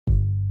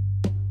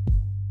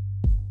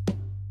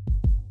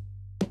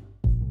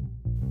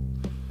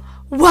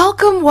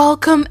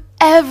Welcome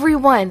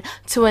everyone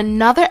to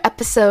another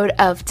episode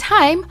of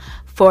Time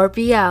for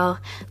BL.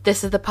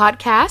 This is the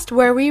podcast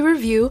where we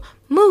review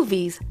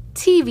movies,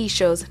 TV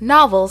shows,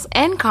 novels,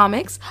 and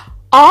comics,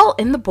 all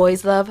in the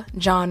boys love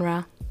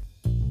genre.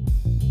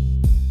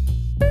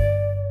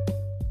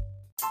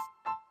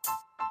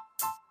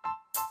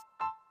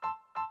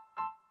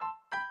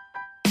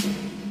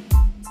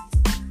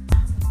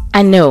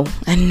 I know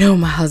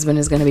my husband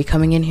is going to be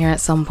coming in here at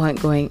some point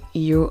going,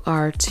 "You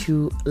are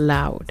too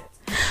loud."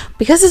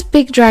 Because it's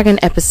Big Dragon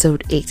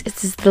episode 8.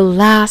 It is the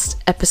last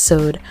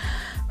episode.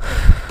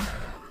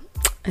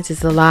 It is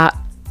the last.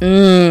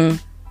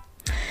 It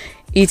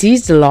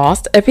is the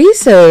last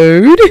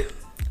episode.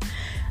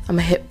 I'm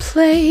gonna hit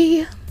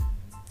play.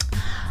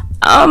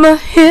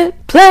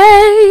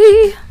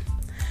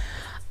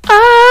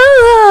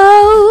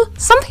 Oh,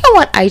 something I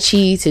want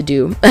Aichi to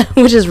do,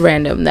 which is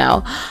random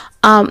now.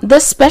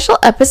 The special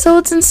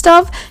episodes and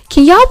stuff,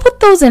 can y'all put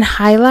those in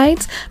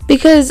highlights?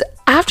 Because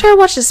after I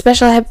watch the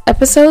special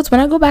episodes,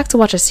 when I go back to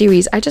watch a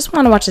series, I just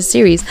want to watch a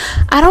series.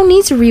 I don't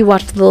need to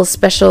rewatch the little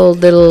special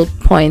little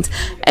points,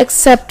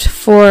 except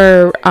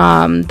for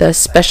the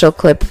special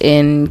clip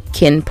in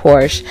Kin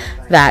Porsche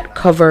that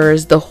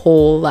covers the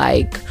whole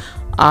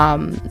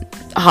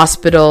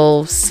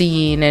hospital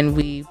scene, and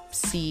we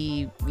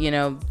see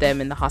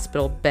them in the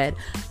hospital bed.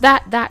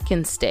 That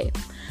can stay.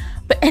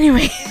 But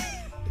anyway.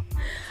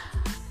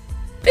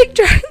 Big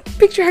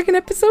Dragon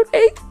episode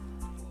 8.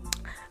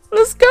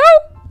 Let's go.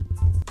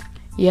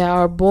 Yeah,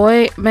 our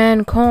boy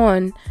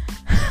Mankorn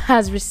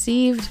has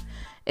received.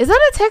 Is that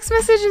a text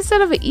message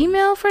instead of an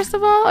email, first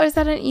of all? Or is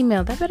that an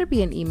email? That better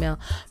be an email.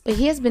 But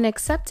he has been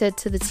accepted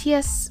to the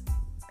TSACT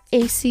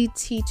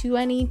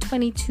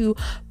 2022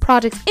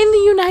 project in the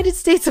United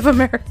States of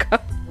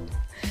America.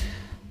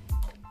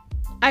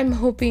 I'm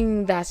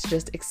hoping that's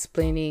just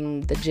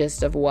explaining the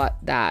gist of what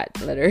that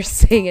letter is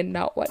saying and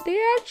not what they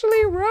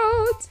actually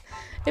wrote.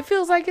 It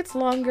feels like it's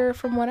longer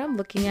from what I'm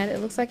looking at.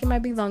 It looks like it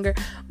might be longer.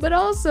 But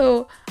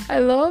also, I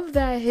love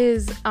that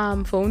his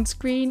phone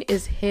screen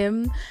is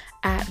him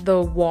at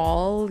the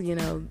wall,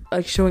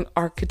 showing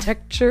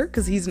architecture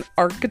because he's an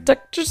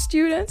architecture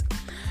student.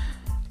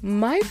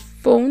 My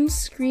phone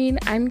screen,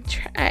 I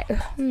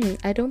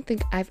don't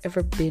think I've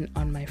ever been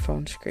on my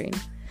phone screen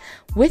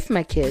with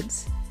my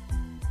kids.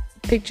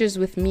 Pictures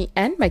with me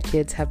and my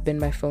kids have been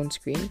my phone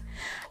screen.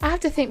 I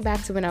have to think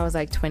back to when I was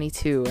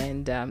 22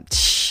 and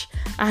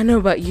I know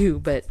about you,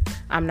 but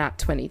I'm not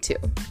 22.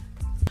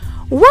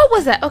 What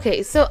was that?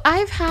 Okay, so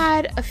I've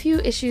had a few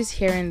issues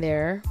here and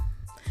there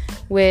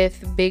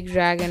with Big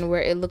Dragon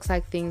where it looks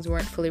like things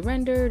weren't fully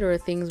rendered or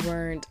things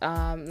weren't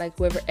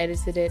whoever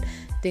edited it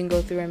didn't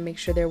go through and make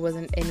sure there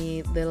wasn't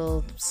any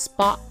little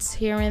spots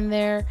here and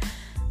there.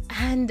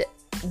 And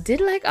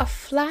did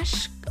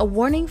a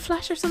warning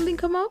flash or something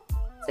come up?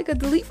 A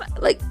delete,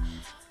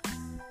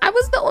 I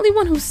was the only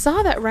one who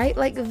saw that, right?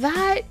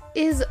 That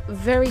is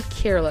very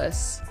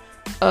careless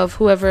of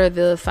whoever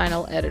the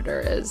final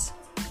editor is.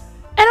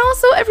 And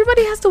also,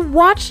 everybody has to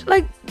watch,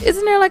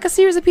 isn't there a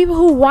series of people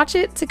who watch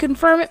it to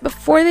confirm it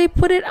before they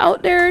put it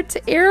out there to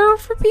air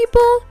for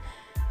people?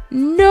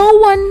 No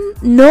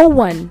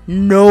one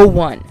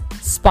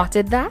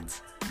spotted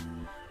that.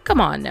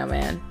 Come on now,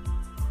 man.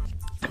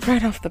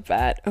 Right off the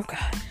bat. Oh,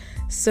 God.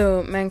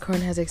 So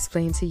Mankorn has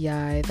explained to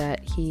Yai that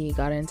he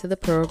got into the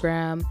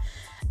program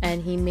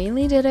and he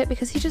mainly did it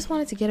because he just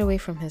wanted to get away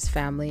from his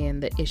family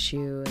and the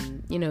issue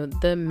and,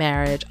 the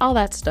marriage, all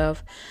that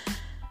stuff.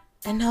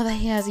 And now that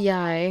he has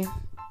Yai,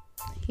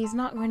 he's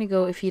not going to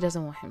go if he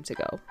doesn't want him to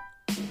go.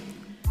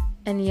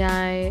 And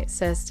Yai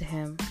says to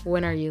him,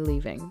 "When are you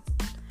leaving?"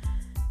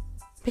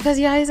 Because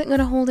Yai isn't going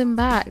to hold him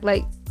back.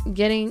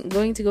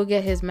 Going to go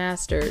get his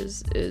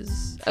master's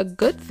is a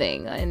good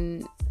thing.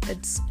 And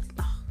it's...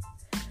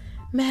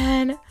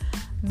 Man,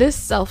 this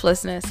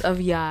selflessness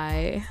of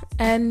Yai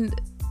and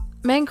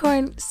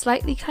Mankorn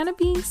slightly kind of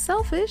being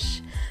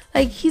selfish.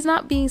 He's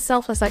not being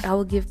selfless, I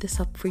will give this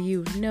up for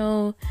you.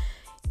 No,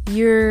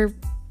 you're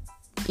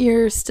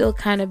still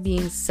kind of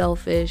being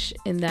selfish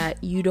in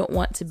that you don't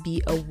want to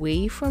be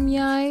away from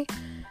Yai.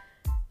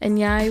 And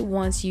Yai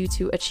wants you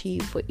to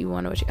achieve what you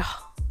want to achieve.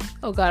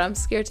 Oh God, I'm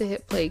scared to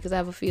hit play because I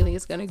have a feeling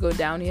it's going to go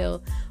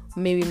downhill.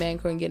 Maybe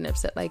Mankorn getting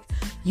upset,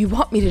 "You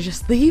want me to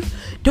just leave?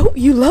 Don't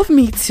you love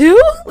me too?"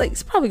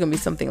 It's probably gonna be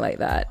something like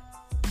that.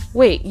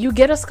 Wait, you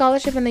get a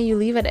scholarship and then you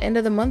leave at the end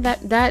of the month?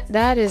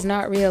 That is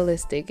not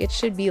realistic. It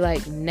should be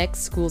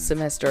next school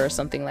semester or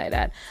something like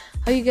that.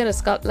 How you get a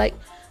scholarship?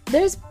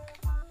 There's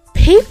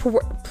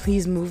paperwork.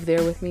 Please move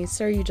there with me,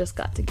 sir. You just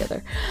got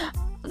together.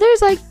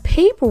 There's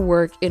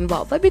paperwork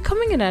involved.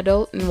 Becoming an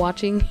adult and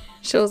watching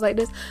shows like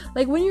this.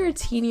 When you're a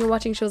teen, you're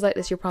watching shows like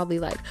this. You're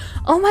probably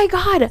 "Oh my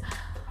God.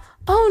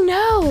 Oh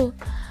no,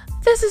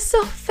 this is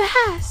so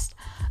fast.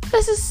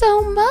 This is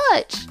so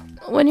much."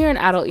 When you're an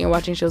adult and you're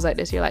watching shows like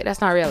this, you're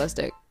that's not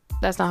realistic.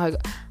 That's not how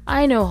it goes.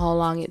 I know how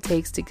long it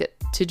takes to get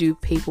to do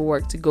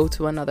paperwork to go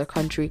to another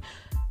country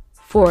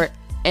for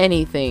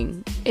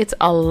anything. It's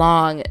a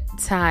long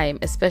time,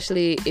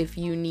 especially if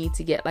you need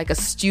to get a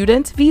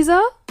student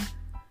visa.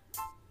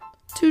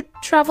 to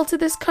travel to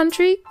this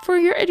country for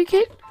your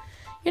education?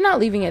 You're not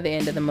leaving at the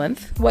end of the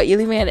month. What, you're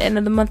leaving at the end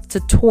of the month to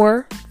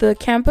tour the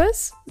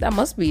campus? That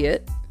must be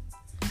it.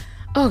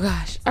 Oh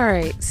gosh. All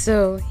right.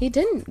 So he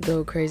didn't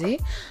go crazy.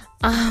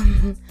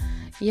 I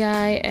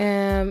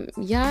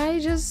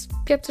just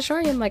kept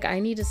assuring him, like, I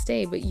need to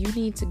stay, but you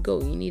need to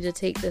go. You need to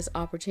take this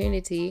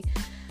opportunity.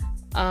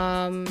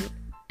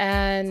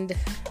 And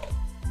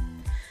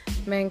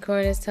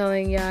Mancorn is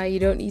telling you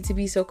don't need to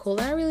be so cold.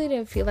 And I really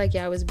didn't feel like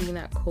I was being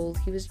that cold.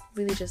 He was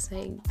really just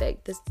saying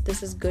that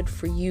this is good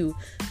for you.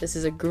 This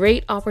is a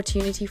great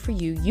opportunity for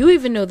you. You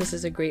even know this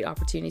is a great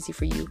opportunity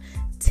for you.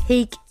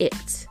 Take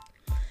it.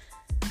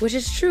 Which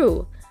is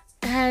true.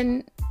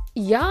 And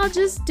y'all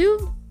just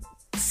do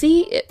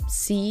see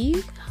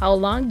how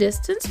long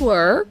distance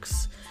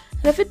works.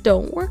 And if it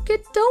don't work,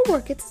 it don't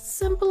work. It's as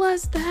simple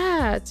as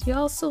that.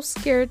 Y'all so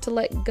scared to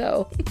let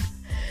go.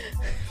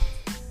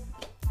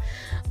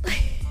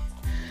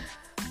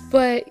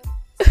 But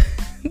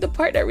the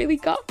part that really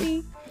got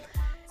me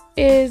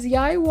is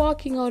Yai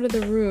walking out of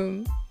the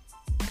room.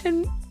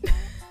 And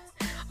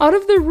out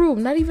of the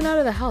room, not even out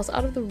of the house,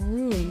 out of the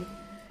room.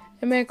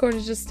 And Mancorn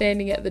is just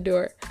standing at the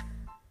door.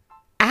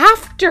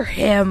 After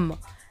him.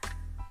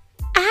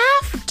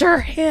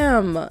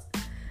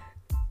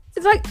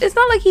 It's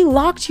not like he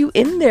locked you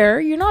in there.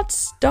 You're not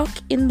stuck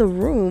in the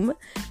room.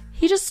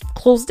 He just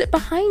closed it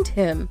behind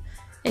him.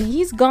 And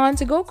he's gone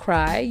to go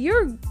cry.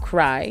 You're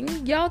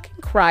crying. Y'all can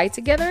cry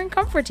together and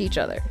comfort each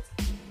other.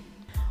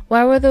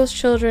 Why were those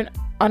children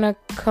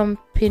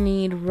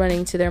unaccompanied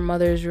running to their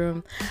mother's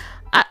room?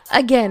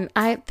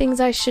 Things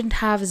I shouldn't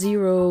have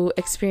zero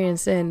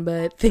experience in,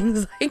 but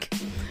things like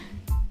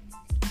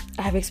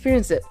I've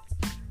experienced it.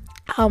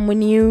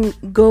 When you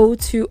go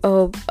to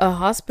a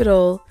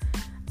hospital,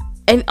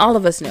 and all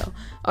of us know,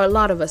 or a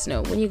lot of us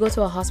know, when you go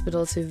to a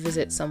hospital to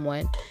visit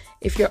someone,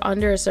 if you're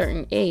under a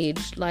certain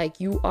age, like,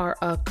 you are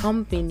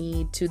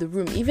accompanied to the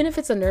room, even if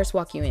it's a nurse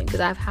walk you in.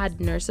 Because I've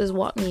had nurses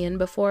walk me in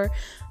before,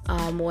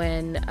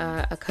 when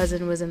a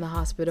cousin was in the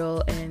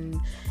hospital and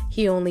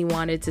he only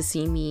wanted to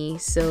see me,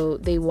 so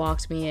they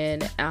walked me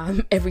in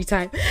every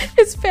time.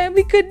 His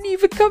family couldn't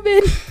even come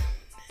in.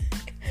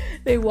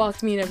 They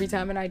walked me in every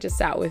time, and I just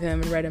sat with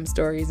him and read him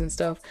stories and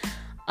stuff.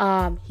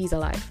 He's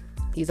alive.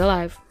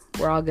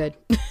 We're all good.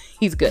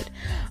 He's good.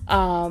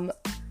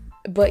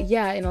 But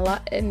yeah,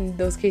 in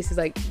those cases,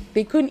 like,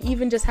 they couldn't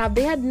even just have,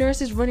 they had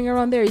nurses running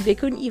around there. They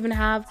couldn't even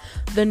have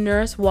the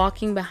nurse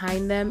walking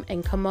behind them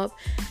and come up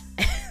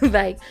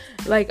like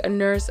a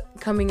nurse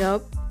coming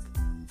up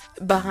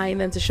behind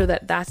them to show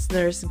that that's the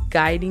nurse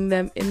guiding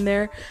them in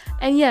there.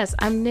 And yes,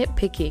 I'm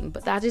nitpicking,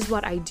 but that is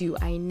what I do.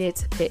 I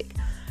nitpick.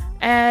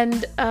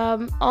 And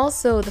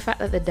also the fact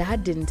that the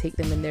dad didn't take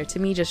them in there, to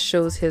me, just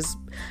shows his,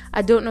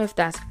 I don't know if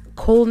that's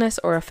coldness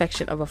or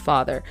affection of a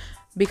father,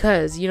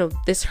 because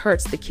this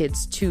hurts the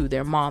kids too,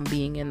 their mom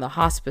being in the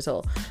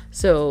hospital.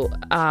 So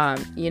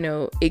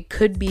it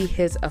could be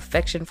his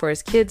affection for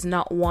his kids,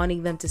 not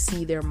wanting them to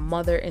see their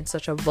mother in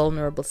such a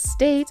vulnerable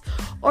state,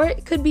 or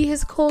it could be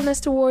his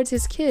coldness towards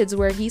his kids,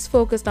 where he's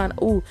focused on,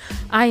 oh,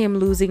 I am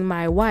losing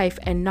my wife,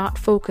 and not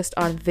focused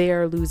on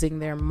their losing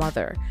their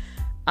mother.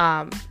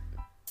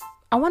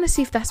 I want to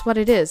see if that's what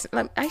it is.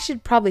 I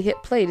should probably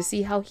hit play to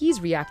see how he's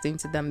reacting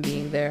to them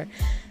being there,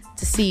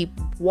 to see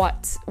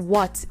what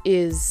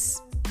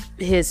is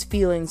his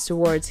feelings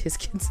towards his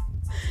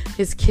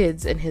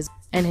kids and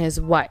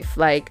his wife.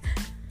 Like,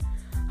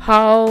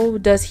 how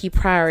does he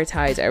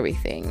prioritize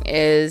everything?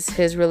 Is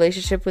his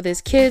relationship with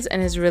his kids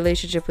and his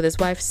relationship with his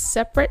wife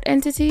separate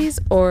entities,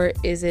 or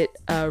is it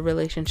a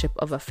relationship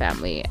of a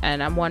family?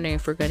 And I'm wondering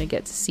if we're going to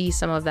get to see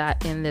some of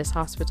that in this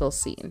hospital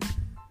scene.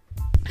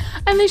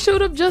 And they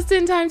showed up just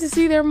in time to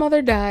see their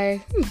mother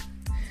die.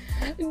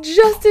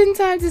 Just in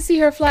time to see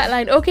her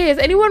flatline. Okay, is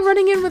anyone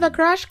running in with a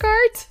crash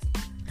cart?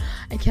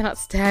 I cannot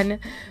stand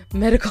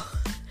medical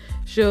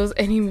shows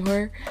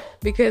anymore,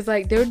 because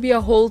there would be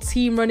a whole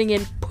team running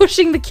in,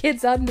 pushing the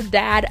kids out and the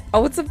dad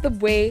out of the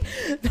way.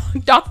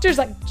 Doctors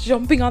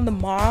jumping on the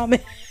mom.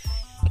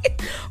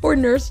 Or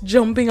nurse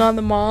jumping on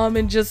the mom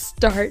and just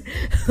start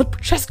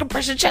chest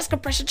compression.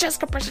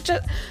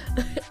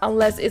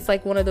 Unless it's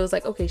one of those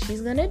okay,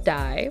 she's gonna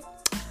die,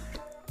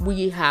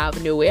 we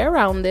have no way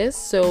around this,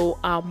 so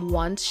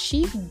once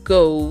she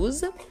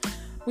goes,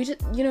 we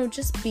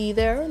just be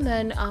there, and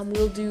then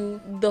we'll do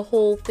the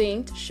whole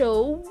thing to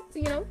show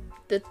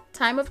the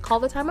time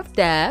of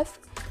death.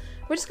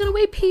 We're just gonna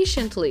wait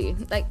patiently.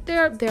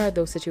 There are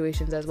those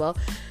situations as well,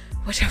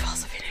 which I've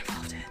also been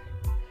involved in.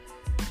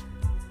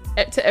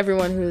 To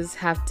everyone who's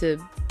have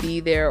to be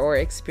there or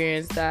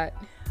experience that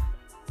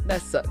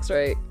sucks,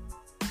 right?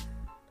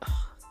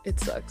 It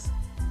sucks.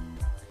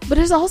 But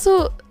there's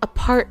also a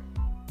part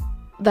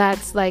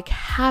that's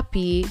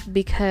happy,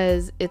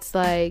 because it's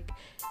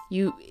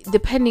you,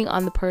 depending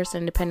on the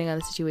person, depending on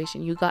the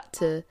situation, you got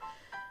to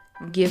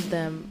give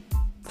them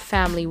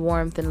family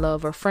warmth and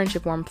love, or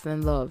friendship warmth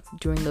and love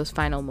during those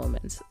final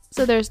moments.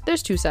 So there's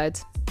two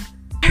sides.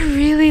 I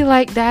really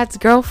like Dad's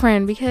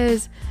girlfriend,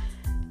 because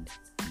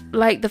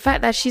like the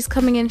fact that she's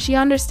coming in, she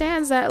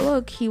understands that,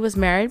 look, he was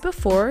married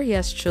before, he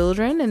has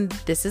children, and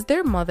this is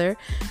their mother,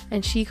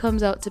 and she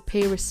comes out to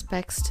pay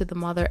respects to the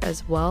mother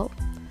as well.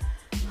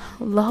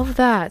 Love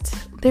that.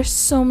 There's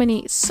so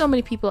many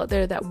people out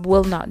there that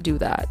will not do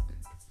that.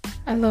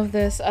 I love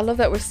this. I love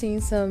that we're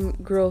seeing some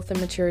growth and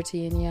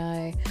maturity in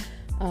Yai,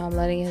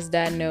 letting his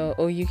dad know,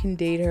 oh, you can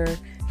date her,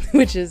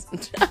 which is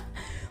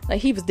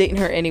like, he was dating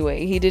her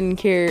anyway. He didn't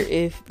care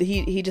if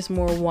he just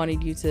more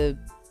wanted you to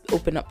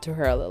open up to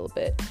her a little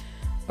bit,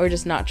 or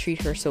just not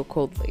treat her so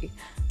coldly.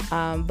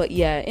 But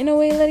yeah, in a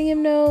way, letting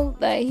him know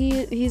that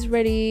he's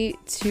ready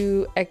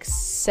to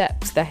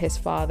accept that his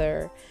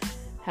father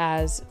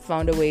has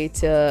found a way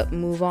to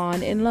move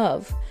on in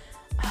love.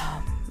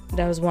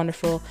 That was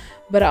wonderful.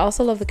 But I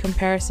also love the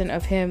comparison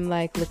of him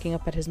like looking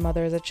up at his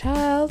mother as a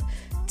child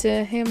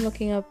to him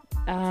looking up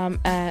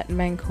at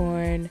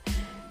Mankorn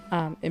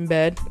in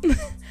bed.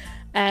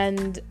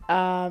 And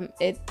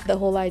the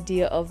whole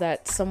idea of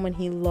that someone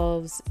he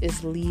loves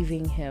is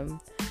leaving him.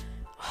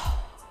 Oh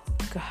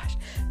gosh,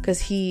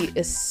 because he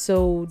is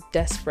so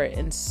desperate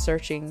and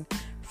searching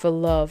for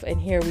love. And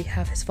here we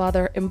have his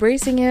father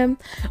embracing him,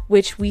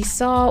 which we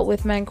saw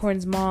with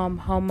Mankorn's mom,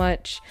 how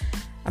much,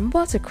 I'm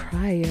about to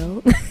cry,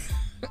 yo.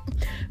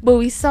 But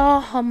we saw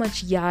how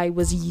much Yai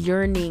was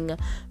yearning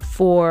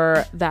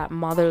for that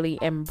motherly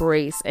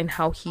embrace, and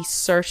how he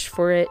searched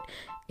for it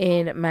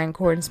in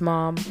Mankorn's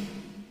mom.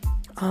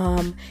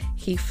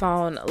 He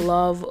found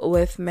love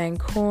with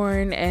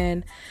Mankorn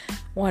and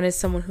wanted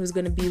someone who's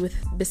going to be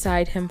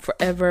beside him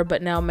forever,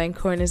 but now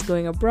Mankorn is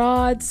going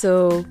abroad,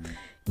 so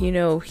you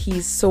know,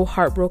 he's so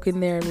heartbroken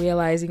there and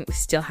realizing we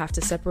still have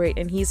to separate.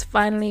 And he's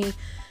finally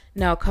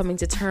now coming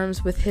to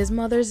terms with his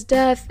mother's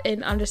death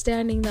and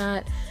understanding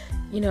that,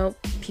 you know,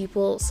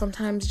 people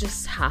sometimes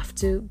just have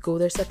to go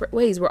their separate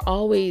ways. We're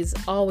always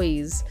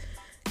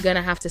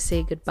gonna have to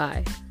say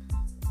goodbye.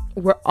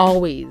 We're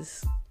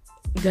always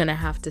gonna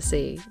have to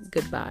say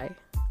goodbye,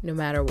 no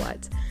matter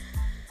what.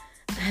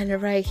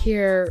 And right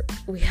here,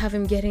 we have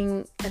him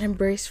getting an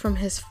embrace from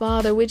his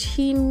father, which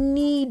he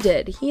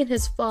needed. He and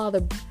his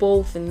father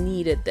both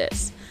needed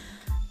this.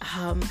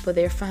 But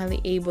they're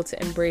finally able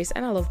to embrace.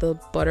 And I love the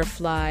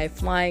butterfly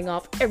flying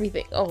off,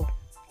 everything. Oh,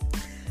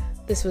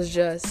 this was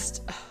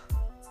just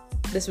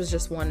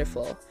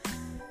wonderful.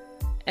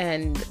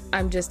 And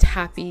I'm just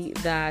happy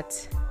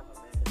that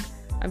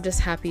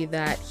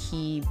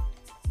he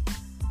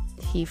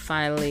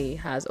finally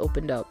has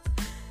opened up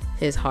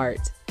his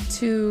heart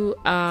to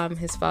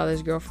his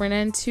father's girlfriend,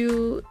 and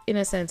to, in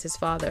a sense, his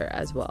father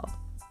as well.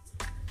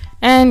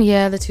 And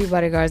yeah, the two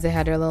bodyguards, they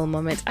had their little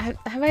moments.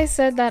 Have I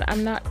said that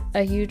I'm not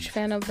a huge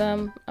fan of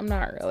them? I'm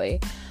not really.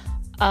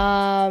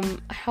 I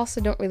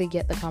also don't really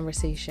get the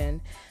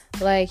conversation.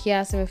 Like, he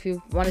asked him if he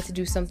wanted to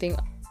do something,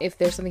 if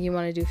there's something he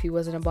wanted to do if he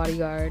wasn't a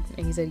bodyguard,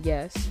 and he said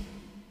yes.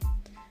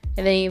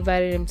 And then he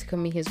invited him to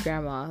come meet his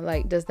grandma.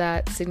 Like, does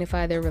that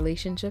signify their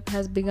relationship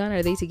has begun?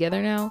 Are they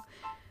together now?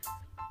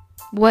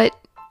 What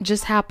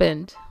just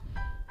happened?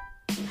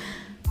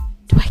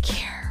 Do I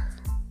care?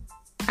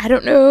 I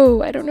don't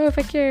know if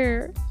I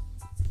care.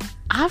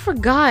 I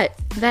forgot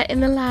that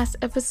in the last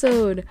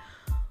episode,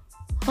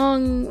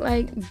 Hong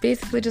like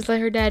basically just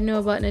let her dad know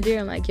about Nadir.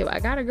 I'm like, yo, I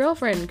got a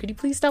girlfriend, could you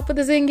please stop with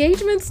this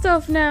engagement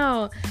stuff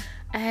now?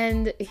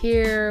 And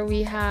here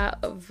we have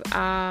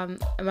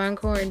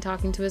Mankorn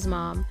talking to his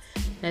mom,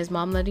 and his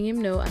mom letting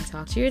him know, I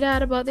talked to your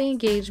dad about the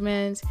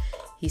engagement.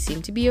 He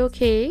seemed to be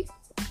okay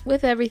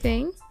with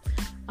everything.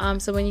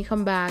 So when you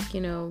come back,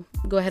 you know,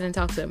 go ahead and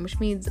talk to him,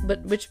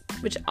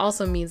 which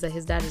also means that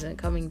his dad isn't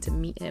coming to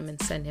meet him and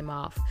send him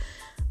off,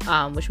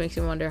 which makes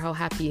me wonder how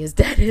happy his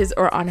dad is,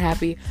 or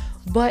unhappy.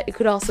 But it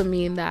could also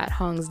mean that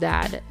Hong's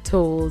dad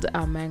told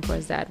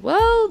Mankorn's dad,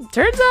 well,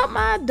 turns out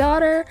my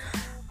daughter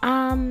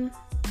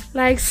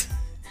likes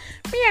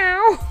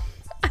meow.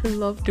 I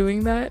love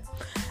doing that.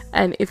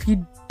 And if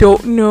you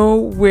don't know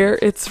where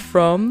it's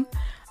from,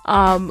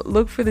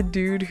 look for the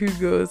dude who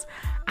goes,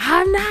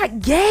 I'm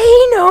not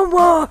gay no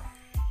more.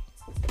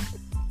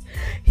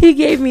 He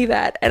gave me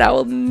that, and I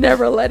will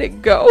never let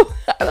it go.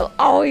 I will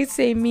always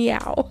say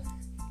meow.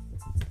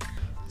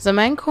 So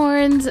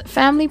Mankorn's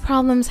family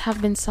problems have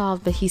been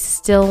solved, but he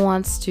still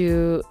wants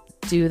to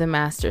do the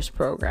master's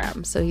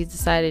program. So he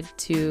decided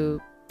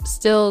to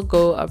still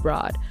go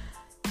abroad.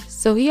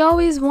 So he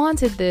always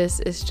wanted this.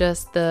 It's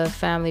just the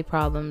family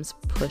problems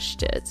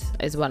pushed it,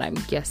 is what I'm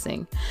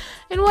guessing.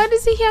 And why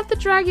does he have the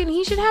dragon?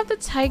 He should have the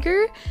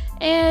tiger,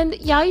 and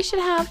Yai should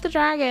have the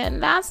dragon.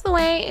 That's the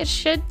way it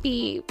should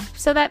be,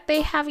 so that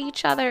they have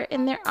each other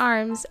in their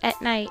arms at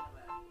night.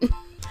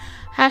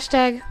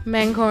 Hashtag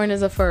Mankorn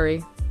is a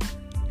furry.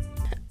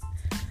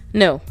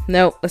 No,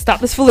 let's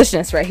stop this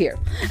foolishness right here.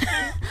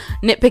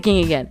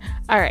 Nitpicking again.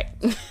 All right.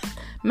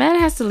 Man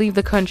has to leave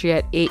the country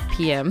at 8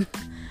 p.m.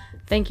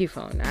 Thank you,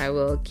 phone. I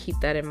will keep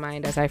that in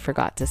mind, as I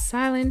forgot to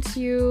silence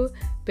you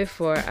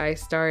before I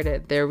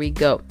started. There we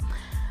go.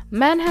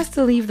 Man has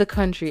to leave the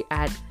country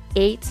at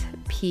 8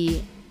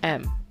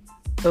 p.m.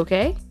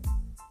 Okay?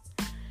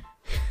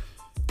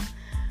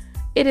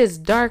 It is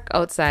dark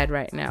outside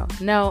right now.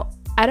 Now,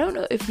 I don't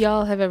know if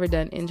y'all have ever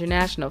done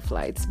international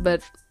flights,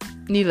 but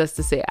needless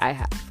to say, I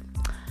have.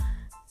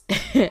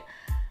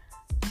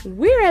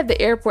 We're at the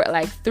airport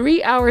like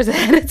 3 hours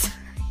ahead of time,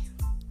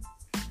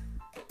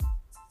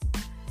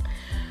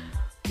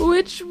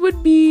 which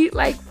would be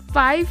like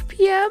 5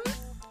 p.m.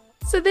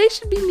 So they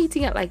should be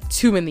meeting at like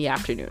 2 in the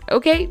afternoon,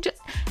 okay?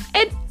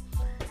 And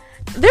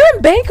they're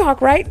in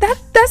Bangkok, right?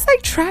 That's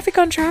like traffic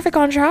on traffic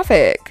on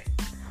traffic.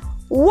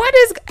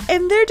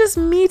 And they're just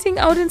meeting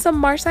out in some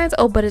marshlands.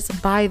 Oh, but it's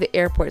by the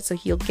airport, so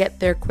he'll get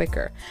there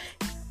quicker.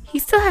 He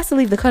still has to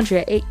leave the country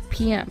at 8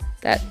 p.m.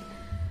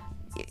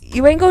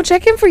 You ain't gonna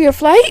check in for your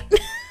flight?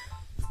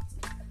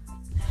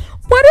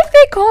 What if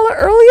they call an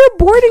earlier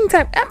boarding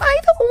time? Am I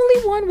the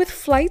only one with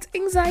flight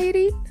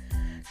anxiety?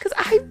 Because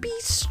I'd be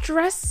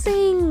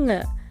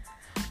stressing.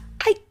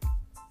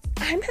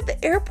 I'm at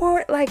the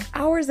airport like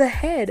hours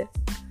ahead.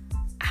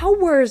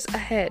 Hours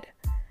ahead.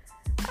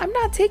 I'm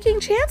not taking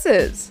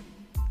chances.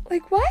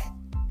 Like, what?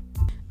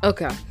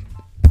 Okay.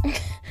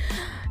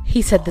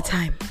 He said the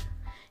time.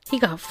 He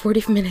got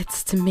 40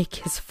 minutes to make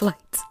his flight.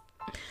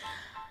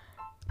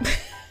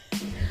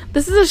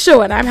 This is a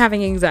show and I'm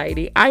having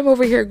anxiety. I'm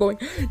over here going,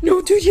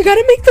 no, dude, you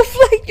gotta make the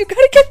flight. You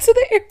gotta get to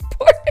the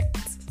airport.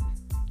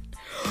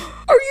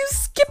 Are you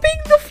skipping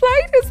the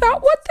flight? Is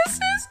that what this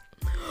is?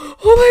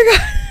 Oh my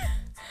God.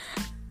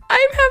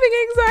 I'm having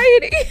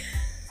anxiety.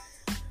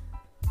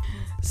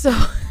 So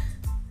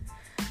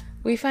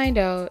we find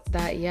out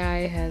that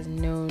Yai has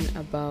known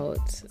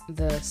about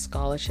the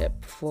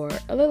scholarship for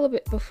a little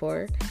bit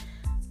before.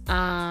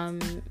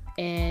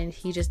 And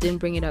he just didn't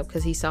bring it up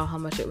because he saw how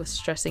much it was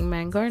stressing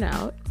Mankorn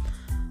out.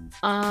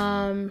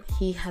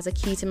 He has a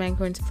key to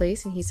Mankorn's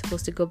place and he's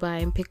supposed to go by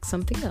and pick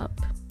something up.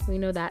 We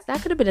know that.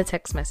 That could have been a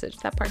text message.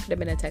 That part could have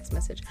been a text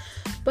message.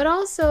 But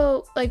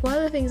also, like, one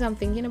of the things I'm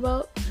thinking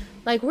about,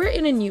 like, we're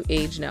in a new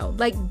age now.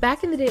 Like,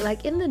 back in the day,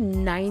 like, in the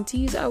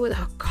 90s, oh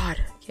God,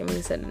 I can't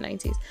believe I said the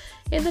 90s.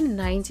 In the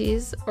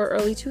 90s or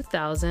early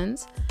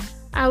 2000s,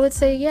 I would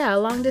say, yeah, a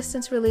long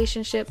distance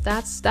relationship,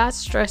 that's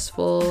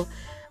stressful.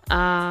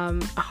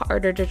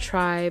 Harder to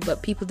try,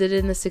 but people did it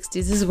in the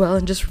 60s as well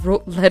and just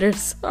wrote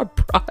letters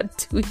abroad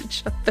to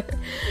each other.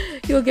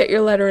 You'll get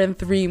your letter in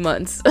 3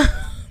 months.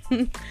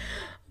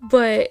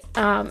 But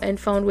and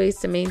found ways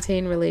to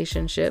maintain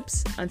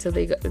relationships until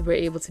they were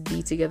able to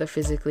be together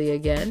physically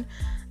again.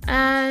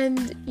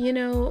 And you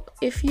know,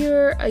 if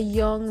you're a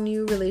young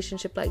new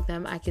relationship like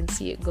them, I can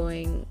see it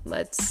going,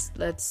 let's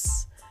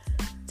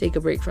take a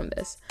break from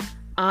this.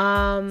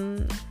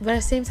 But at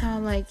the same time,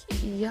 I'm like,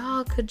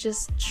 y'all could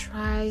just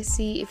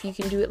see if you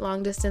can do it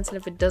long distance, and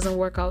if it doesn't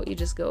work out, you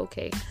just go,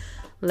 okay,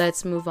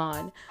 let's move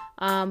on.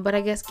 But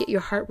I guess get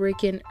your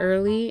heartbreak in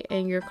early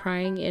and your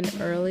crying in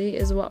early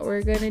is what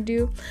we're gonna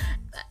do.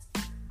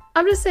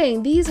 I'm just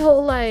saying, these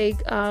whole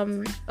like,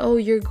 oh,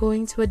 you're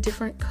going to a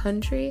different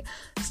country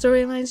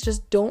storylines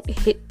just don't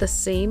hit the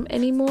same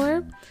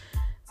anymore,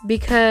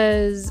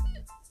 because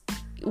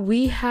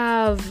we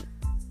have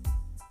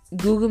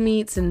Google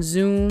Meets and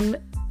Zoom.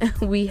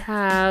 We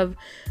have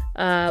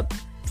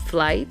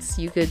flights.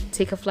 You could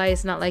take a flight.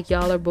 It's not like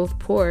y'all are both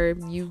poor.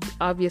 You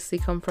obviously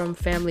come from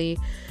family.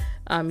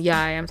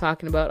 I'm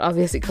talking about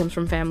obviously comes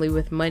from family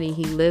with money.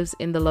 He lives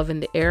in the Love in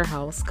the Air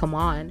house. Come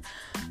on.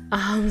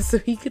 So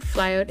he could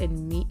fly out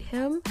and meet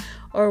him,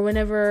 or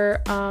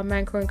whenever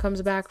Mankorn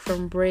comes back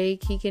from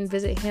break, he can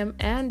visit him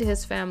and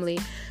his family.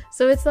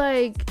 So it's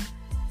like,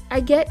 I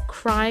get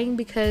crying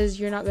because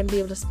you're not going to be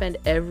able to spend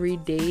every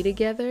day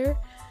together,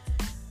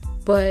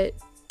 but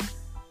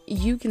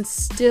you can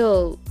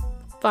still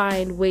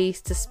find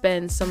ways to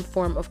spend some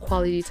form of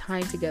quality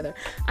time together.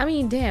 I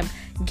mean, damn,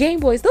 Game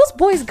Boys, those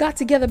boys got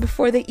together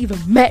before they even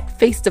met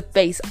face to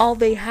face. All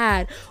they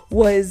had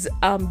was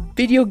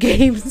video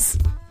games,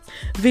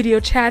 video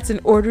chats, and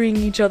ordering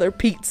each other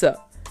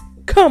pizza.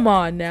 Come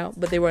on now.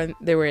 But they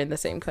were in the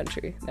same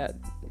country.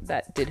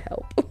 That did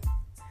help.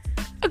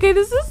 Okay,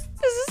 this is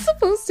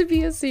supposed to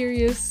be a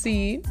serious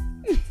scene.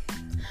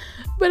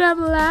 But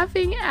I'm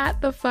laughing at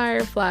the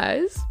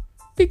fireflies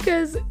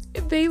because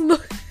they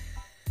look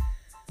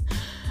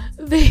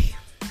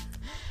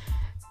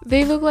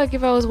like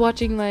if I was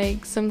watching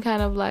like some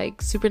kind of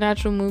like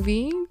supernatural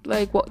movie,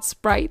 like what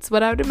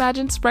I would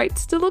imagine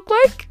sprites to look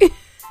like.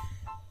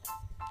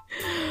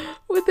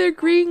 With their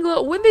green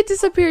glow. When they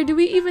disappear, do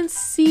we even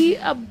see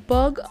a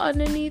bug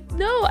underneath?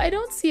 No, I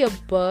don't see a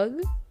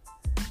bug.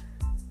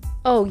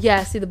 Oh yeah,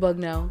 I see the bug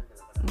now.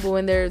 But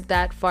when they're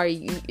that far,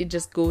 it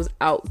just goes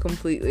out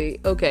completely.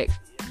 Okay.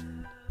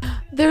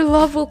 Their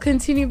love will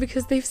continue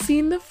because they've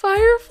seen the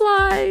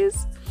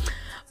fireflies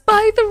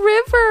by the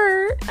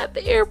river at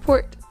the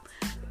airport.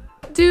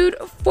 Dude,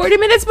 40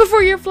 minutes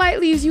before your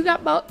flight leaves, you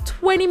got about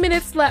 20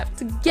 minutes left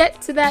to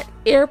get to that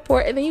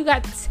airport, and then you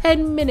got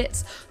 10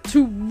 minutes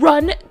to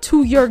run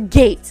to your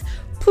gate.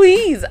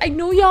 Please, I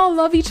know y'all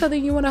love each other,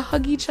 you want to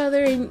hug each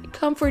other and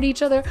comfort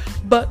each other,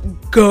 but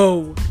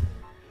go,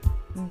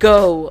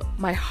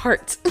 my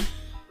heart.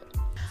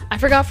 I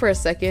forgot for a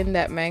second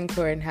that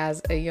Mankorn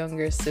has a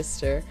younger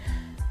sister.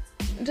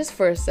 Just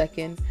for a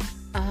second.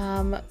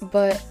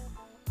 But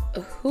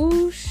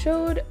Who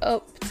showed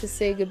up to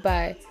say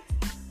goodbye?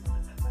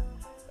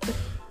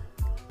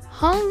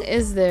 Hung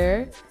is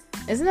there.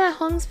 Isn't that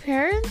Hung's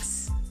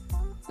parents?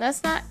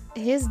 That's not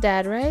his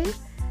dad, right?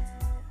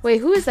 Wait,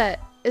 who is that?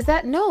 Is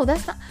that? No,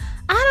 that's not.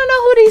 I don't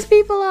know who these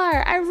people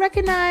are. I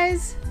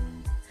recognize.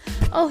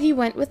 Oh, he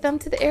went with them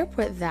to the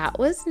airport. That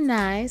was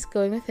nice.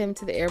 Going with him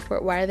to the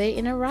airport. Why are they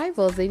in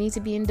arrivals? They need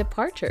to be in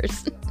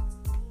departures.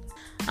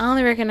 I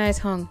only recognize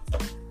Hung.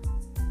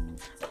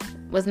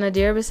 Was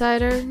Nadir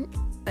beside her?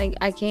 Like,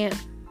 I can't.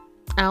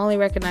 I only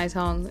recognize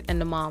Hong and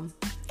the mom.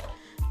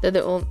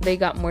 They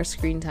got more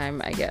screen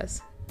time, I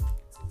guess.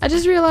 I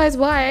just realized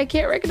why I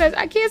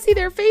can't see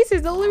their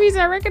faces. The only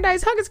reason I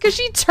recognize Hong is because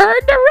she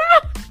turned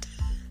around.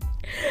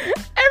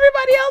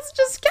 Everybody else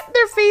just kept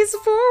their face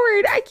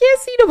forward. I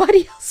can't see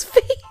nobody else's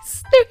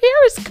face. Their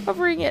hair is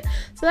covering it.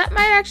 So that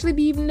might actually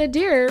be even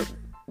Nadir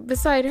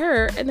beside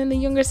her, and then the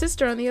younger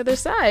sister on the other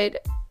side.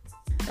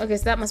 Okay,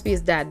 so that must be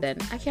his dad then.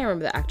 I can't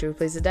remember the actor who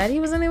plays his dad. He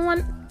was only in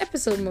one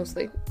episode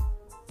mostly.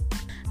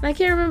 And I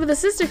can't remember the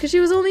sister because she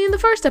was only in the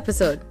first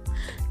episode.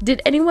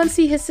 Did anyone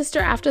see his sister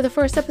after the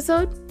first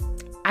episode?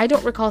 I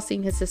don't recall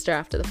seeing his sister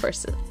after the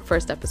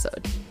first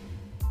episode.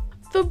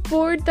 The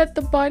board that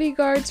the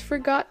bodyguards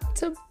forgot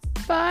to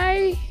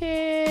buy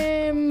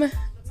him.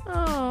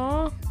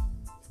 Aww.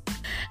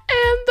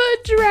 And the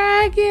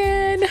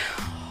dragon.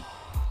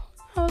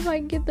 I was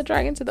like, give the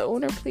dragon to the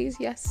owner, please.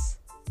 Yes.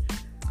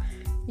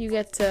 You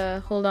get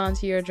to hold on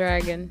to your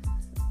dragon.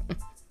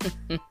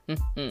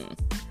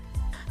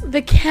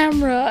 The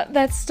camera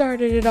that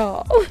started it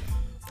all.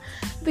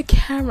 The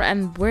camera,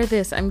 and wear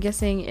this. I'm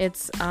guessing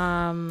it's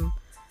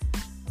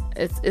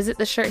is it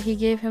the shirt he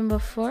gave him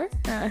before?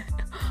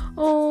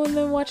 Oh, and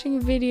then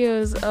watching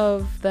videos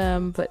of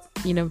them, but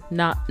you know,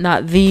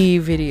 not the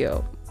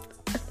video.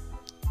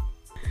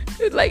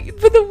 Like,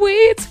 but the way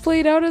it's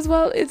played out as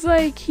well, it's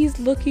like he's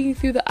looking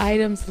through the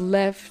items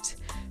left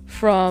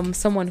from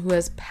someone who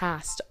has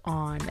passed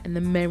on and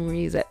the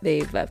memories that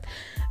they've left.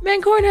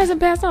 Mancorn hasn't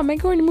passed on.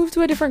 Mancorn moved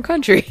to a different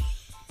country.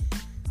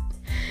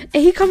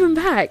 And he's coming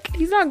back.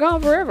 He's not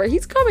gone forever.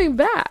 He's coming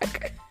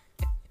back.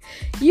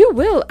 You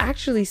will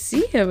actually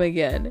see him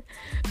again.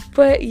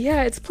 But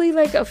yeah, it's played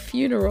like a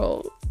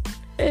funeral.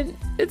 And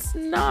it's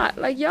not.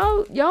 Like,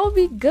 y'all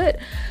be good.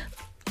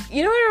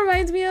 You know what it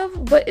reminds me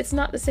of? But it's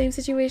not the same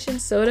situation.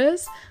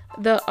 Soda's.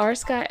 The R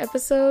Sky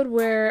episode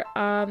where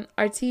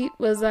Artit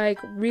was like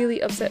really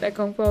upset that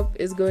Kung Pop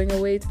is going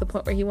away to the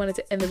point where he wanted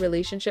to end the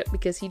relationship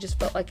because he just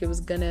felt like it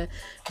was gonna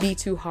be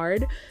too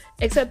hard.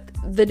 Except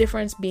the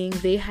difference being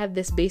they had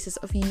this basis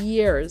of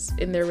years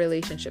in their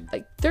relationship.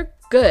 Like, they're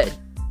good.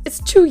 It's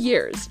 2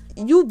 years.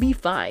 You'll be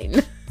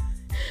fine.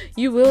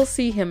 You will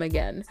see him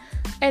again.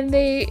 And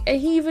he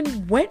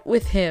even went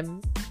with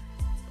him,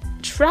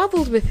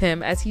 traveled with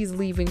him as he's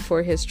leaving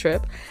for his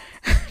trip.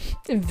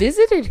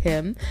 Visited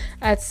him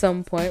at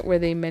some point where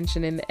they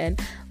mention in the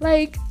end,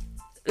 like,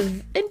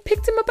 and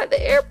picked him up at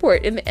the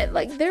airport. In the end,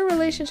 like, their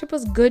relationship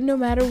was good no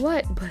matter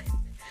what. But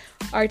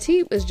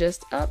RT was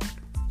just up.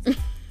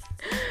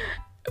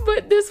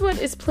 But this one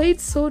is played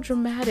so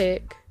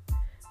dramatic,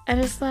 and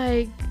it's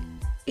like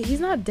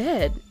he's not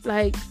dead.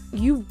 Like,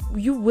 you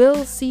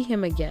will see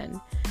him again.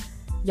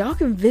 Y'all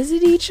can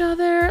visit each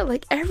other,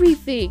 like,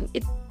 everything.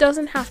 It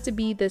doesn't have to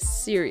be this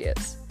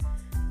serious.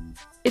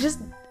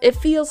 It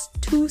feels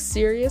too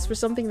serious for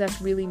something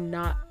that's really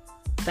not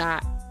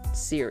that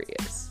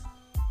serious.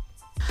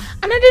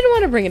 And I didn't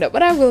want to bring it up,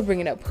 but I will bring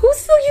it up. Who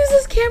still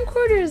uses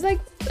camcorders? Like,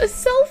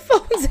 cell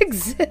phones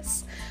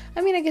exist.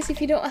 I mean, I guess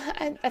if you don't,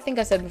 I think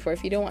I said before,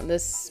 if you don't want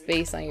this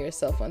space on your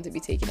cell phone to be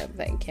taken up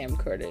by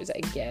camcorders, I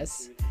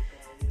guess.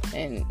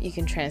 And you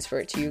can transfer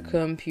it to your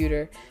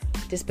computer.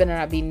 This better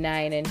not be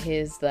 9 and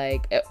his,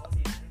 like,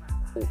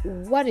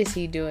 what is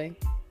he doing?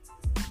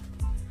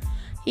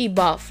 He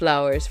bought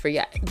flowers for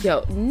ya.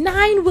 Yo,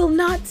 9 will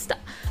not stop.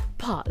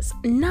 Pause.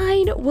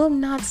 9 will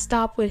not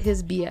stop with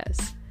his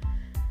BS.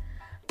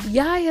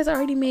 Yai has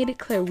already made it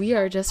clear we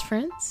are just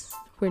friends.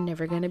 We're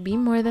never gonna be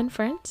more than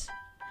friends.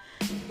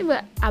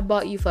 But I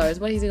bought you flowers.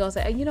 What is he gonna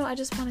say? You know, I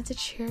just wanted to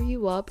cheer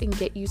you up and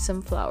get you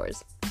some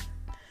flowers.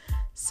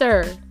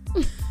 Sir,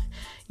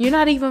 you're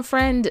not even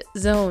friend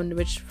zoned,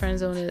 which friend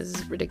zone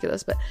is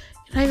ridiculous, but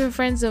you're not even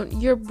friend zone.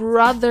 You're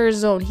brother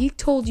zone. He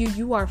told you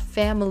you are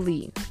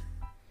family.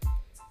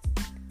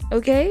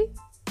 Okay?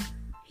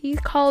 He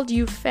called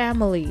you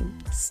family.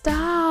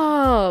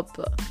 Stop.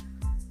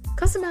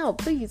 Cuss him out,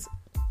 please.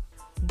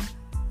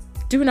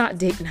 Do not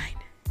date 9.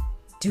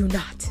 Do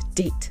not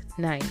date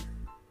 9.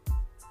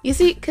 You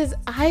see, because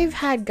I've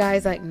had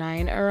guys like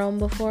 9 around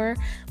before.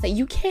 Like,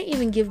 you can't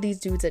even give these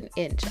dudes an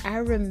inch. I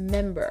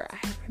remember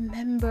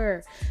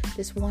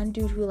this one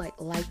dude who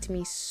liked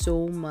me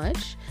so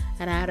much,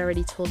 and I had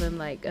already told him,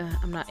 like,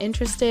 I'm not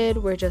interested,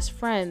 we're just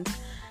friends.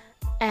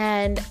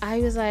 And I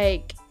was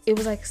like, it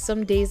was like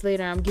some days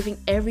later, I'm giving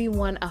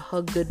everyone a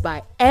hug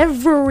goodbye.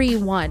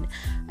 Everyone.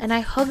 And I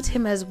hugged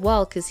him as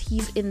well because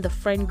he's in the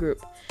friend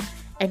group.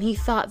 And he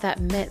thought that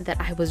meant that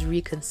I was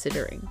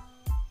reconsidering.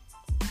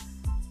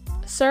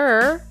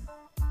 Sir?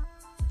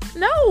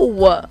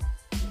 No.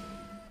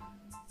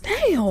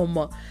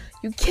 damn,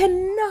 you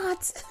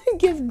cannot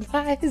give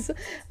guys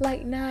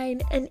like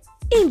 9 an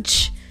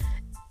inch.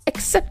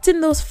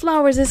 Accepting those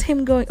flowers is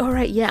him going, all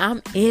right, yeah,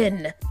 I'm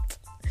in.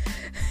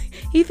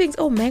 He thinks,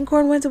 oh,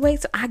 Mancorn went away,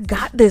 so I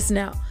got this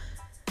now.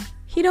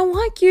 He don't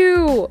like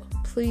you.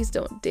 Please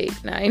don't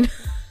date 9.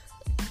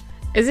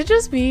 Is it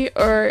just me,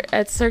 or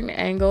at certain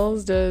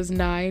angles does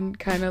 9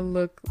 kind of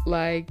look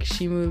like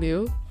Shimu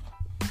Liu?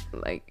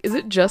 Like, is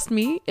it just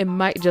me? It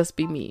might just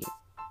be me.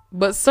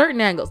 But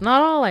certain angles,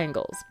 not all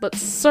angles, but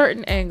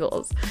certain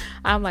angles,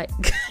 I'm like,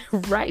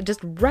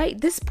 just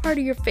right this part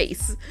of your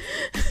face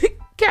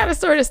kind of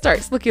sort of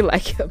starts looking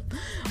like him,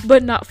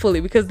 but not fully,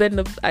 because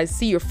then I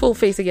see your full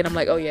face again. I'm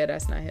like, oh yeah,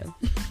 that's not him.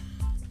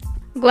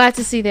 Glad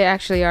to see they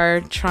actually are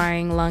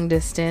trying long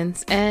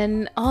distance,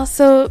 and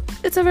also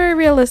it's a very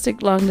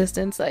realistic long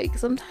distance. Like,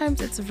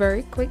 sometimes it's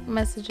very quick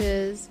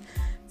messages,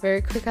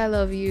 very quick I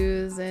love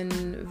yous, and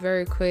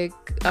very quick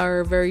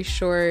or very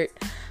short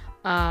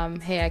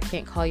hey, I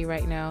can't call you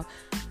right now.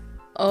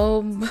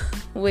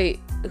 Wait,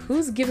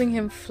 who's giving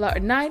him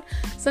flowers? 9.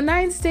 So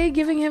 9 stay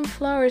giving him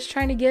flowers,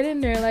 trying to get in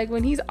there, like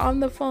when he's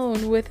on the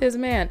phone with his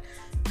man.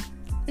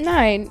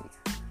 9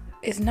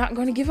 is not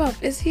going to give up,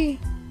 is he?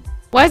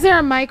 Why is there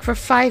a mic for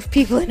 5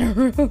 people in a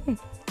room?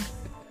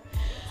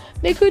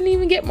 They couldn't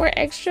even get more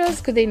extras.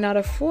 Could they not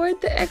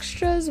afford the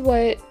extras?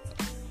 What?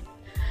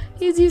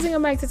 He's using a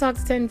mic to talk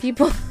to 10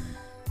 people.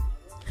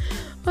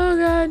 Oh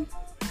god.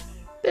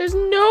 There's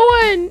no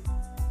one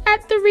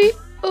at the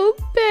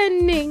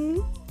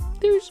reopening.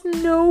 There's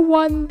no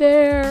one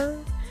there.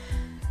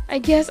 I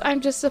guess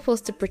I'm just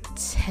supposed to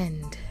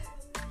pretend.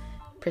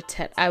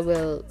 I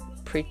will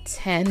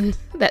pretend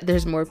that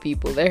there's more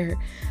people there.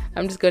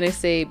 I'm just gonna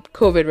say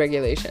COVID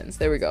regulations.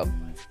 There we go.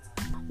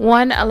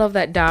 1, I love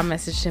that Dom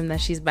messaged him that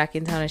she's back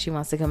in town and she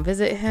wants to come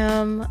visit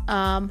him.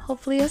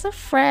 Hopefully as a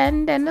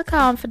friend and a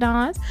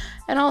confidant.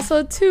 And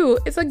also 2,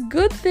 it's a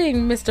good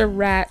thing Mr.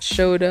 Rat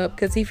showed up,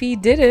 because if he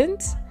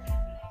didn't,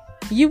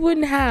 you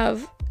wouldn't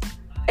have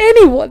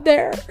anyone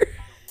there.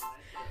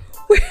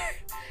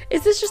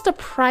 Is this just a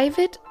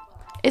private?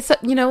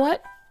 You know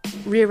what?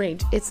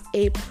 Rearrange. It's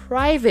a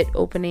private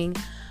opening.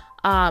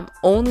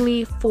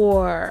 Only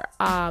for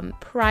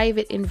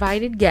private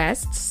invited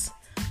guests,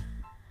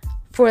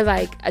 for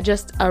like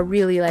just a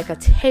really like a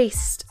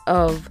taste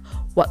of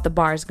what the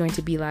bar is going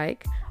to be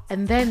like,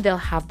 and then they'll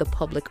have the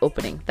public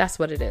opening. That's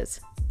what it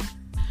is.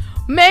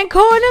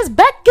 Mancorn is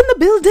back in the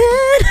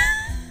building.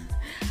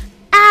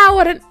 Ow,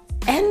 what an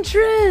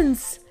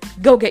entrance.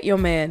 Go get your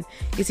man.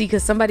 You see,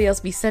 because somebody else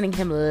be sending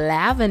him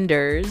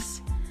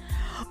lavenders.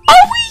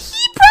 Oh,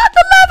 he brought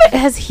the lavender.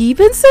 Has he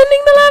been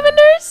sending the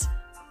lavenders?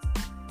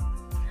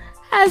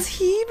 Has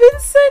he been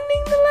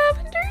sending the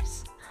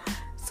lavenders?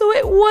 So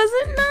it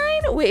wasn't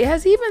 9? Wait,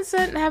 has he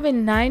been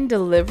having 9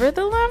 deliver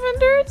the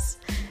lavenders?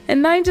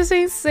 And 9 just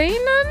ain't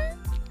saying nothing?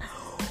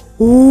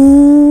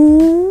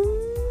 Ooh.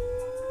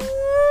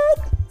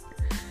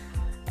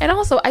 And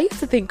also, I used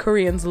to think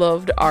Koreans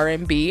loved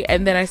R&B,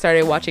 and then I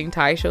started watching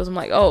Thai shows. I'm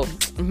like, oh,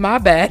 my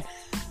bad.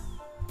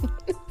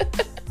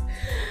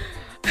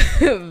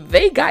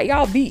 They got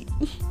y'all beat.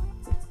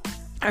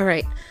 All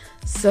right,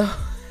 so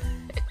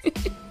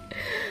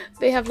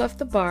they have left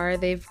the bar.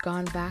 They've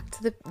gone back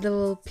to the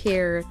little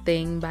pier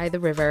thing by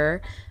the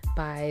river,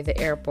 by the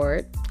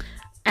airport,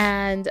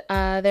 and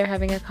they're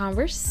having a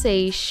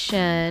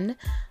conversation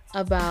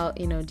about,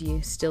 do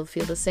you still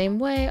feel the same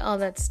way, all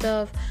that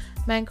stuff.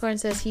 Mancorn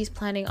says he's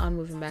planning on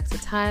moving back to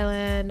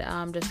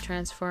Thailand, just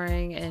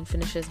transferring and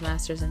finish his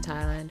master's in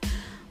Thailand,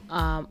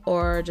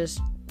 or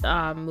just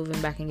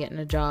moving back and getting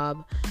a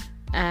job,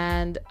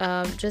 and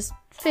just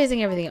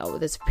phasing everything out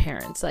with his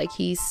parents. Like,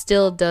 he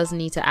still does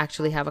need to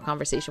actually have a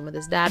conversation with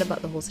his dad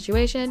about the whole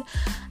situation,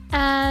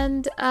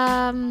 and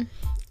I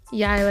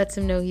lets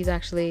him know he's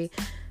actually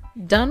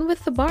done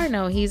with the bar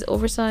now. He's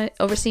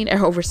overseen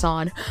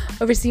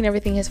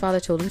everything his father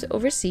told him to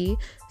oversee,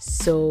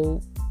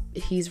 so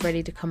he's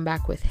ready to come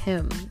back with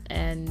him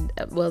and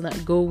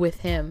not go with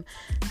him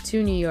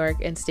to New York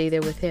and stay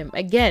there with him.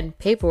 Again,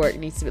 paperwork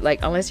needs to be like,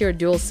 unless you're a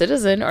dual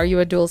citizen. Are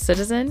you a dual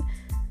citizen?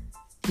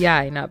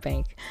 Yeah, not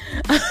bank.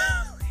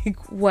 Like,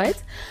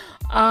 what?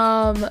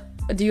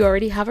 Do you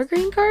already have a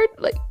green card,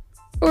 like,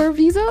 or a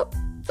visa?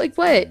 Like,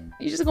 what?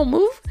 You just gonna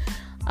move?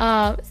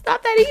 It's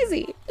not that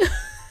easy.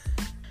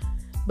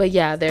 But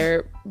yeah,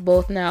 they're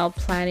both now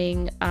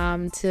planning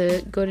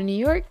to go to New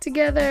York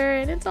together,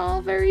 and it's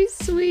all very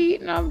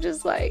sweet. And I'm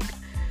just like,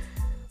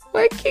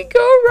 what can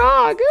go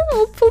wrong?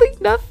 Hopefully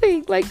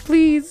nothing. Like,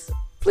 please.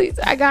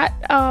 I got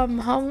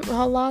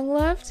how long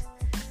left?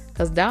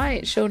 Because Di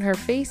ain't shown her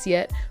face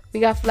yet. We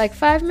got like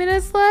 5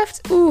 minutes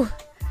left. Ooh,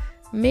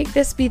 make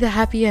this be the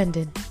happy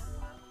ending.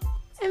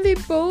 And they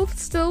both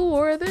still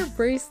wore their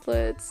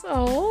bracelets.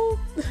 Oh,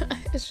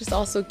 it's just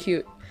all so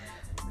cute.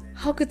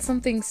 How could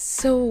something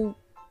so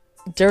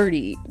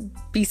dirty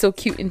be so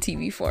cute in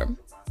TV form?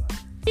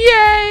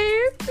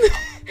 Yay!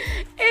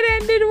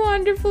 It ended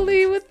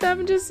wonderfully with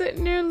them just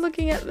sitting there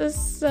looking at the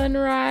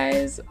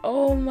sunrise.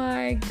 Oh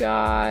my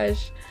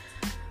gosh.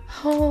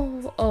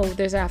 Oh,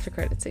 there's an after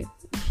credit scene.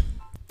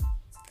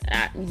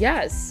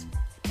 Yes.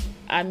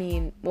 I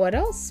mean, what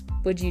else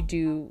would you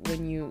do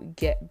when you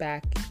get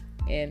back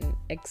in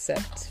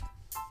except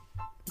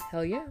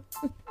hell yeah.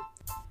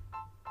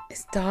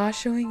 Is Da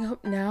showing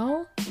up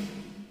now?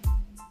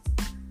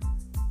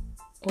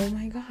 Oh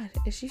my god,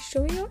 is she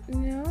showing up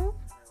now?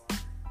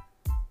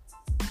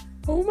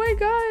 Oh my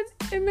god,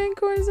 and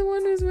Mancorn is the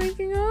one who's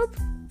waking up?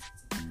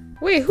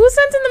 Wait, who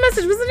sent in the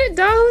message? Wasn't it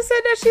Da who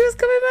said that she was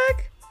coming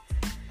back?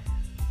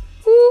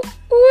 Who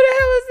the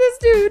hell is this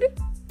dude?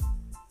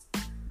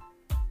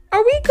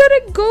 Are we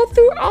gonna go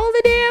through all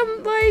the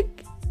damn,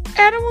 like,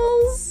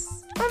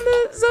 animals on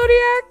the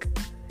Zodiac?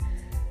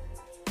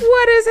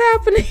 What is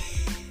happening?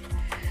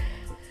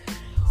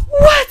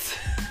 What?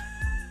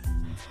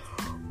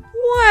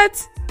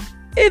 What?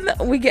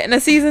 We getting a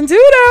season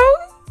 2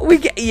 though?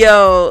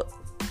 Yo,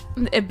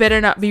 it better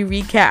not be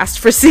recast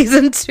for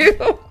season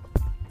 2.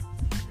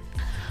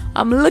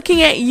 I'm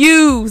looking at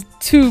you,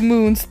 2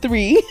 Moons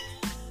 3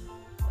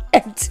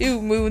 and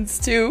 2 Moons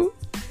 2.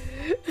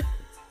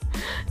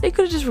 They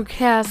could have just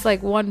recast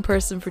like one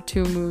person for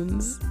 2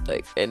 Moons,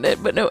 like,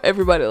 but no,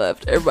 everybody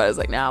left. Everybody's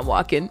like, nah, I'm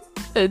walking.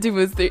 2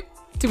 Moons 3,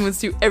 2 Moons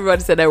 2.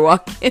 Everybody said they're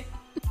walking.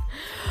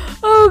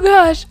 Oh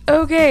gosh.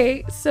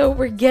 Okay, so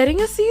we're getting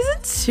a season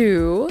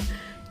 2.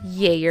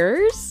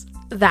 Yayers.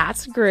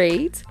 That's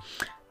great.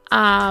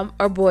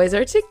 Our boys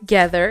are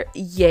together.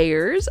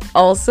 Yayers.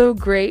 Also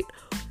great.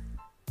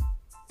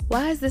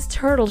 Why is this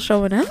turtle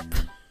showing up?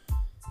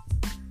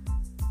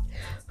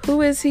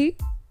 Who is he?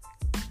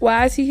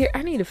 Why is he here?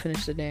 I need to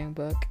finish the damn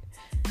book.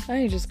 I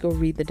need to just go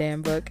read the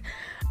damn book.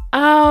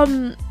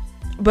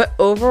 But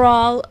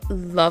overall,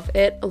 love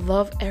it.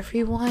 Love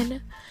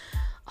everyone.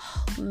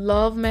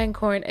 Love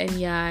Mancorn and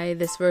Yai,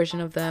 this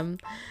version of them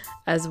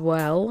as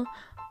well.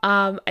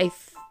 I'm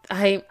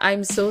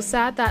so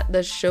sad that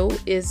the show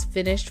is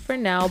finished for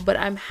now, but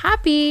I'm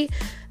happy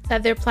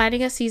that they're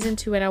planning a season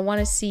 2, and I want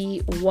to see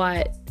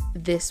what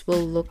this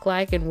will look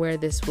like and where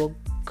this will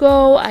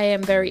go. I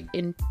am very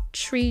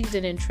intrigued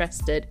and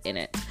interested in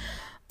it.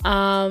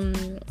 I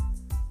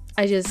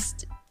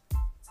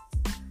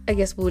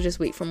guess we'll just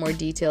wait for more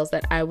details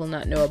that I will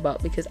not know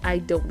about, because I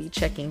don't be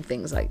checking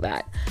things like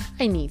that.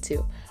 I need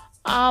to.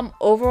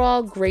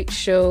 Overall, great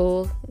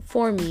show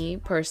for me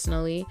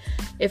personally.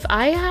 If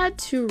I had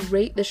to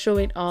rate the show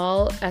in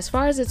all, as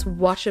far as its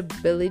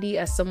watchability,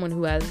 as someone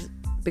who has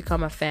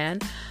become a fan,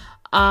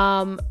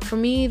 for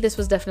me, this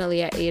was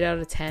definitely an 8 out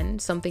of 10,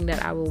 something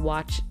that I will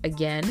watch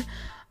again.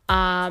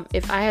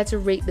 If I had to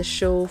rate the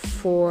show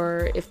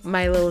for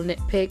my little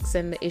nitpicks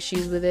and the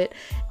issues with it,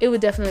 it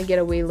would definitely get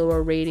a way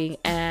lower rating,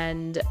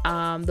 and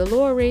the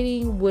lower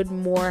rating would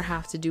more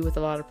have to do with a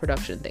lot of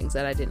production things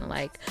that I didn't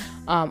like,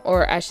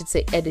 or I should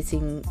say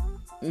editing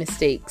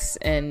mistakes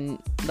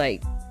and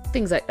like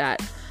things like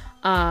that,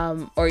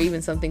 or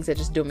even some things that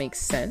just don't make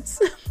sense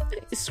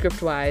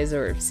script wise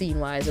or scene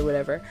wise or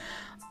whatever.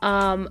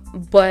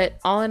 But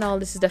all in all,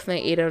 this is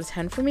definitely 8 out of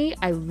 10 for me.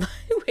 I love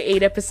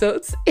 8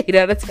 episodes, 8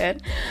 out of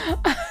 10.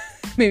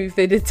 Maybe if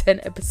they did 10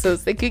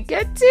 episodes, they could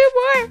get 2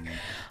 more.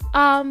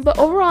 But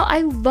overall,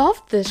 I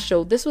loved this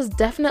show. This was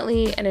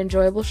definitely an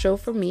enjoyable show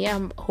for me.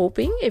 I'm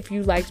hoping if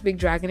you liked Big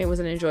Dragon, it was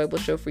an enjoyable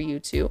show for you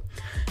too.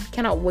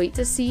 Cannot wait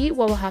to see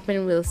what will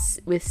happen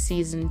with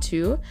season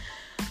 2,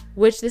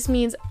 which this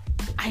means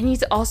I need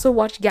to also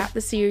watch Gap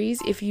the series.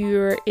 If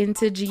you're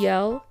into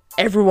GL,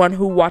 everyone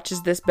who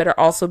watches this better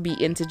also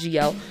be into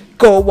GL.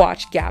 Go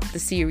watch Gap the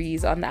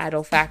series on the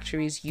Idol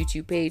Factory's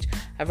YouTube page.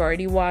 I've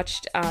already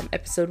watched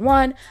episode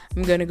 1.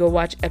 I'm gonna go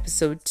watch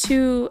episode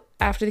 2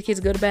 after the kids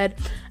go to bed.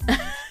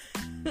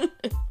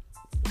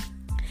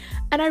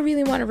 And I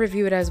really want to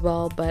review it as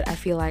well, but I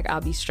feel like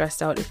I'll be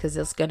stressed out because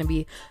it's gonna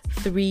be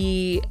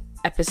 3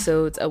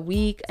 episodes a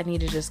week. I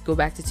need to just go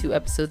back to 2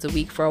 episodes a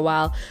week for a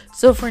while.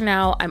 So for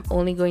now, I'm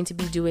only going to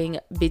be doing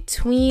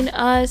Between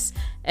Us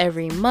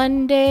every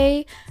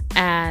Monday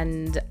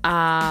and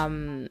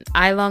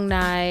I Long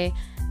Nai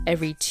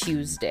every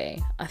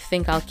Tuesday. I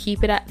think I'll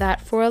keep it at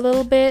that for a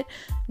little bit,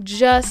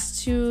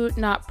 just to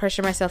not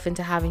pressure myself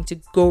into having to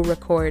go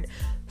record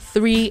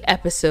 3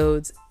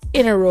 episodes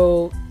in a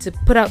row. To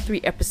put out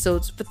 3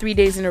 episodes for 3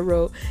 days in a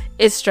row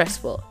is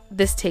stressful.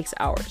 This takes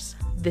hours.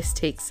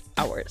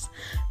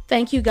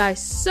 Thank you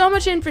guys so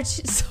much Thank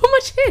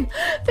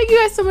you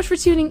guys so much for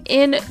tuning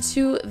in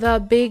to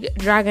the Big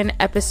Dragon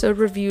episode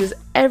reviews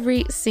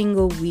every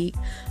single week.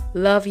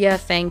 Love ya.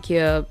 Thank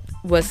you.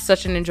 Was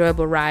such an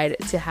enjoyable ride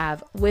to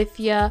have with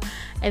ya.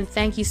 And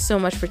thank you so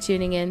much for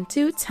tuning in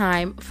to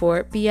Time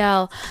for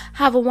BL.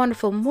 Have a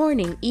wonderful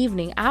morning,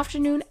 evening,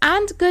 afternoon,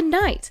 and good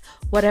night,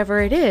 whatever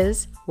it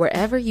is,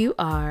 wherever you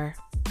are.